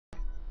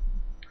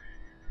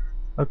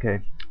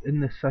Okay, in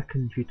this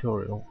second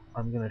tutorial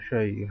I'm going to show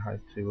you how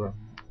to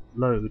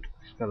load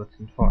a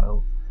skeleton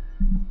file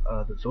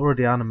that's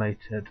already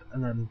animated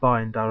and then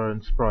bind our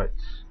own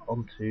sprites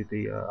onto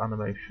the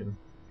animation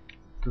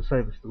to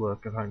save us the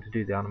work of having to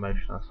do the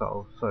animation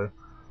ourselves. So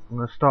I'm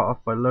going to start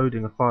off by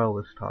loading a file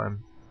this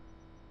time.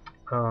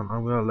 I'm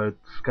going to load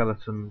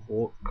skeleton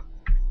walk,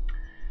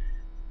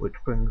 which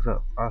brings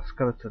up our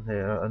skeleton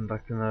here, and I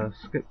can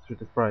skip through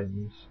the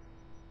frames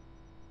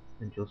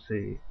and you'll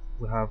see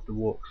we have the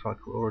walk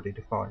cycle already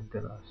defined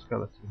in a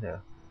skeleton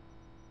here.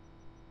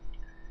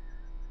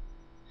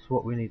 So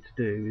what we need to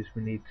do is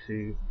we need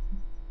to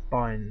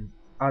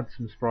add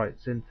some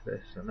sprites into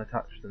this and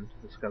attach them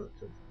to the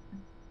skeleton.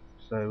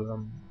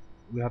 So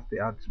we have the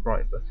add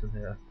sprite button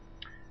here,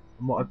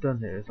 and what I've done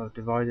here is I've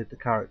divided the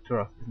character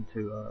up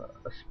into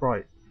a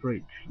sprite for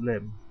each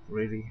limb,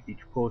 really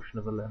each portion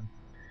of a limb.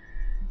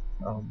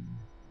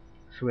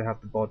 So we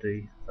have the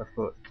body, a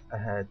foot, a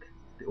head.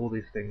 All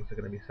these things are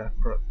going to be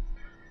separate,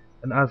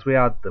 and as we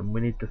add them we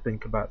need to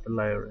think about the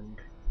layering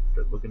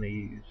that we're going to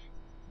use.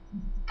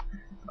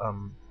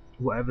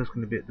 Whatever's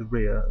going to be at the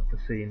rear of the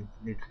scene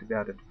needs to be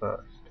added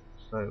first.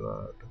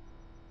 So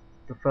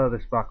the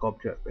furthest back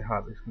object we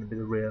have is going to be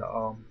the rear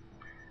arm,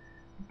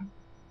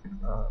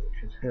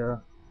 which is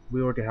here.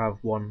 We already have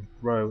one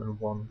row and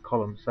one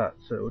column set,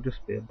 so it will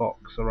just be a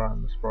box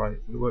around the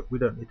sprite. We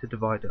don't need to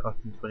divide it up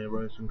into any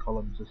rows and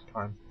columns this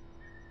time.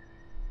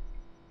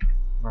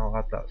 And I'll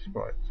add that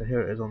sprite. So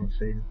here it is on the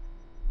scene.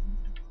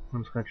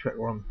 I'm just going to check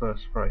we're on the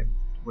first frame.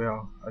 We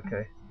are.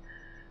 Okay.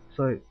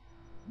 So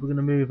we're going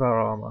to move our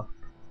arm up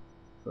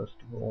first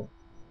of all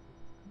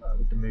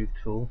with the move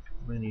tool.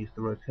 We're going to use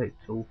the rotate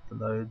tool for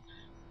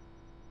nodes.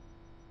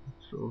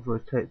 Sort of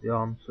rotate the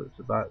arm so it's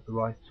about the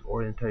right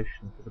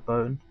orientation for the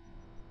bone.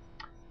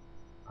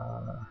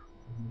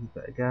 Move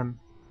it again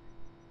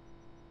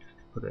just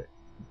to put it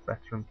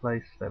better in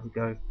place. There we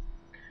go.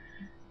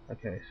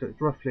 Okay, so it's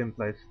roughly in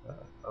place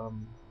there.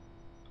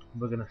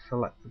 We're going to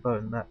select the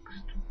bone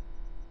next.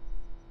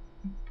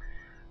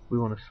 We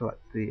want to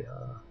select the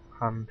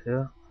hand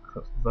here.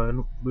 That's the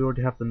bone. We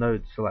already have the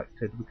nodes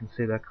selected. We can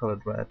see they're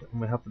coloured red,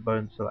 and we have the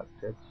bone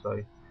selected.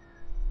 So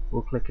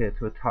we'll click here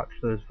to attach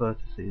those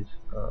vertices,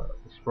 the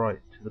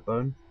sprite, to the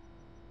bone.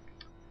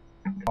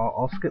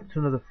 I'll skip to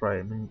another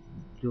frame and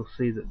you'll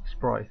see that the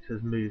sprite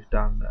has moved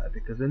down there,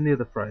 because in the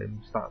other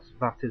frames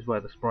that is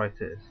where the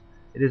sprite is.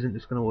 It isn't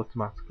just going to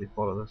automatically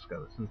follow the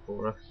skeleton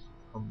for us.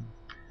 But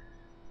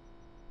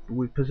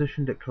we've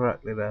positioned it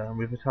correctly there and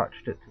we've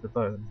attached it to the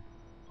bone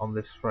on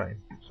this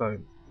frame. So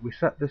we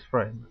set this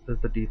frame as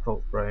the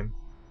default frame,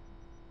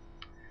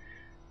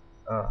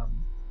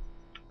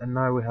 and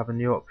now we have a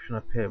new option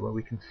up here where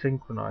we can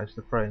synchronize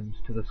the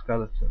frames to the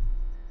skeleton.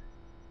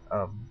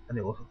 And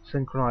it will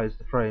synchronize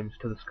the frames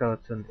to the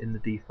skeleton in the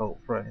default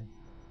frame.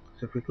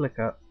 So if we click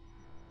it,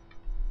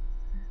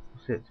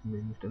 we'll see it's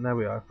moved, and there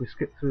we are. If we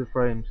skip through the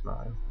frames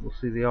now, we'll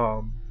see the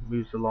arm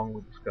moves along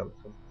with the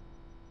skeleton.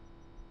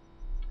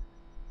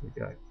 Here we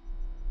go.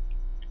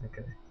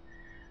 Okay.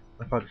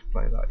 If I just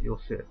play that,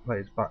 you'll see it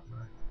plays back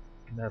now.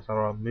 And there's our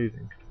arm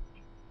moving.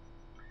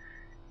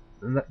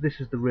 And this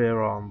is the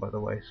rear arm, by the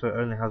way, so it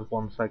only has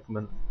one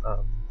segment.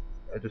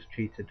 I just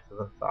cheated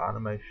for that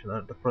animation.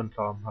 The front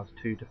arm has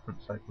two different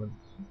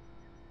segments,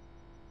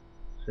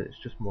 so it's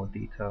just more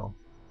detail.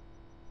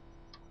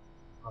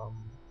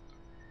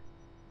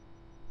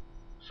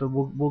 So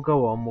we'll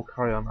go on. We'll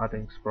carry on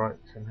adding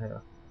sprites in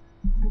here.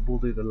 We'll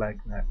do the leg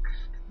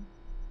next.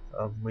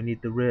 We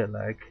need the rear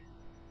leg,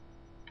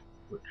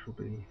 which will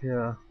be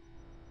here,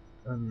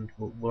 and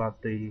we'll add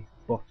the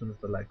bottom of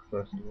the leg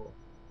first of all.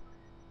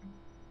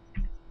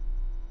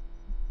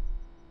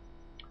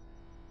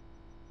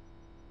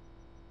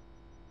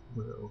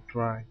 We'll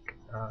drag,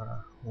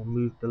 we'll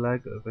move the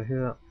leg over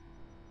here,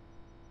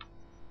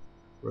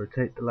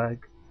 rotate the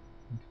leg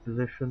into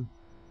position.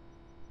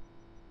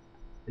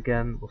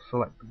 Again, we'll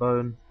select the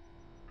bone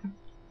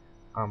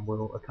and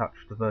we'll attach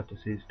the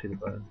vertices to the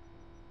bone.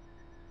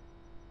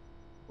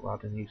 We'll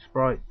add a new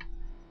sprite.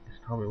 This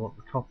time we want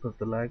the top of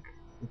the leg.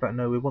 In fact,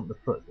 no, we want the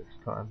foot this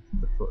time.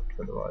 The foot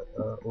for the right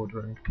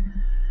ordering.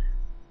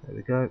 There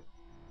we go.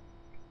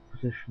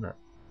 Position it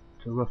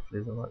to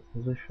roughly the right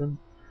position.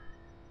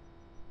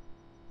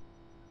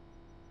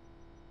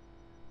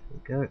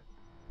 There we go.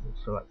 We'll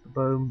select the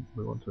bone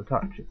we want to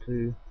attach it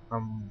to,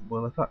 and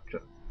we'll attach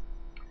it.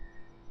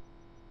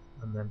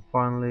 And then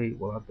finally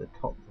we'll add the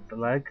top of the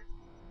leg.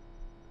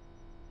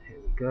 Here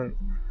we go.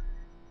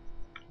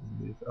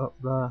 Move it up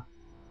there.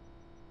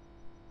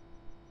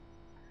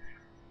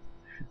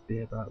 Should be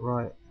about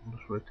right. I'll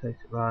just rotate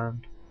it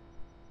round.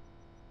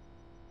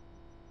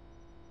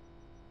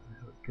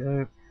 There we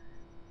go.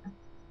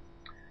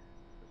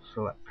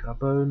 Select our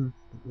bone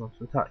we want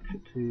to attach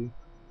it to,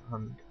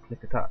 and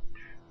click attach.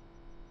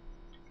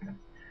 Okay.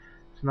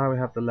 So now we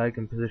have the leg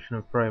in position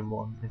in frame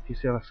 1. If you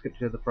see how I skipped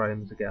the other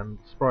frames again,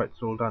 the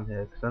sprites are all down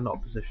here because they're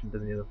not positioned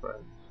in the other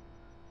frames.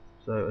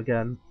 So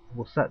again,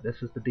 we'll set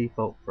this as the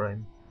default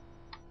frame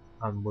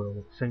and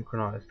we'll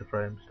synchronize the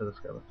frames to the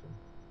skeleton.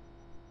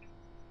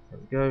 There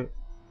we go.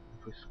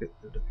 if we skip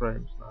through the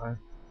frames now,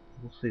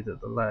 we'll see that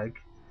the leg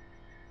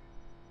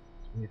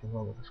is moving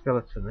along with the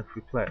skeleton. If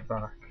we play it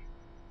back,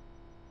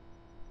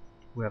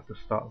 we have the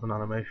start of an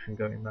animation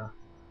going there.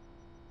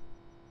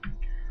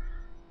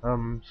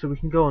 So we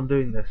can go on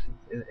doing this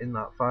in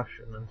that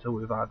fashion until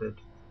we've added.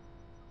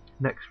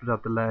 Next we'll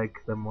add the leg,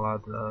 then we'll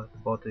add the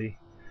body,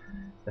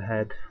 the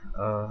head,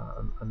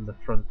 and the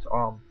front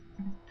arm.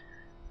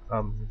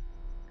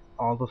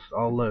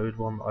 I'll load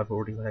one that I've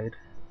already made,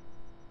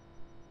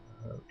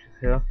 which is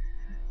here.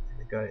 There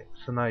we go.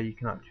 So now you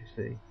can actually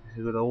see this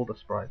is with all the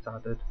sprites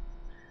added.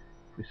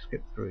 If we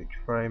skip through each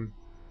frame,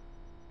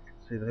 you can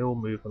see they all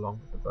move along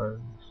with the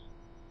bones.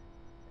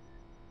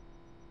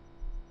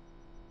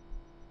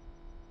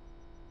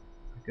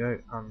 There we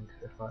go, and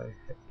if I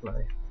hit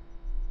play,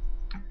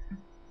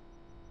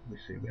 we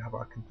see we have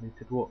our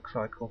completed walk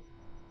cycle.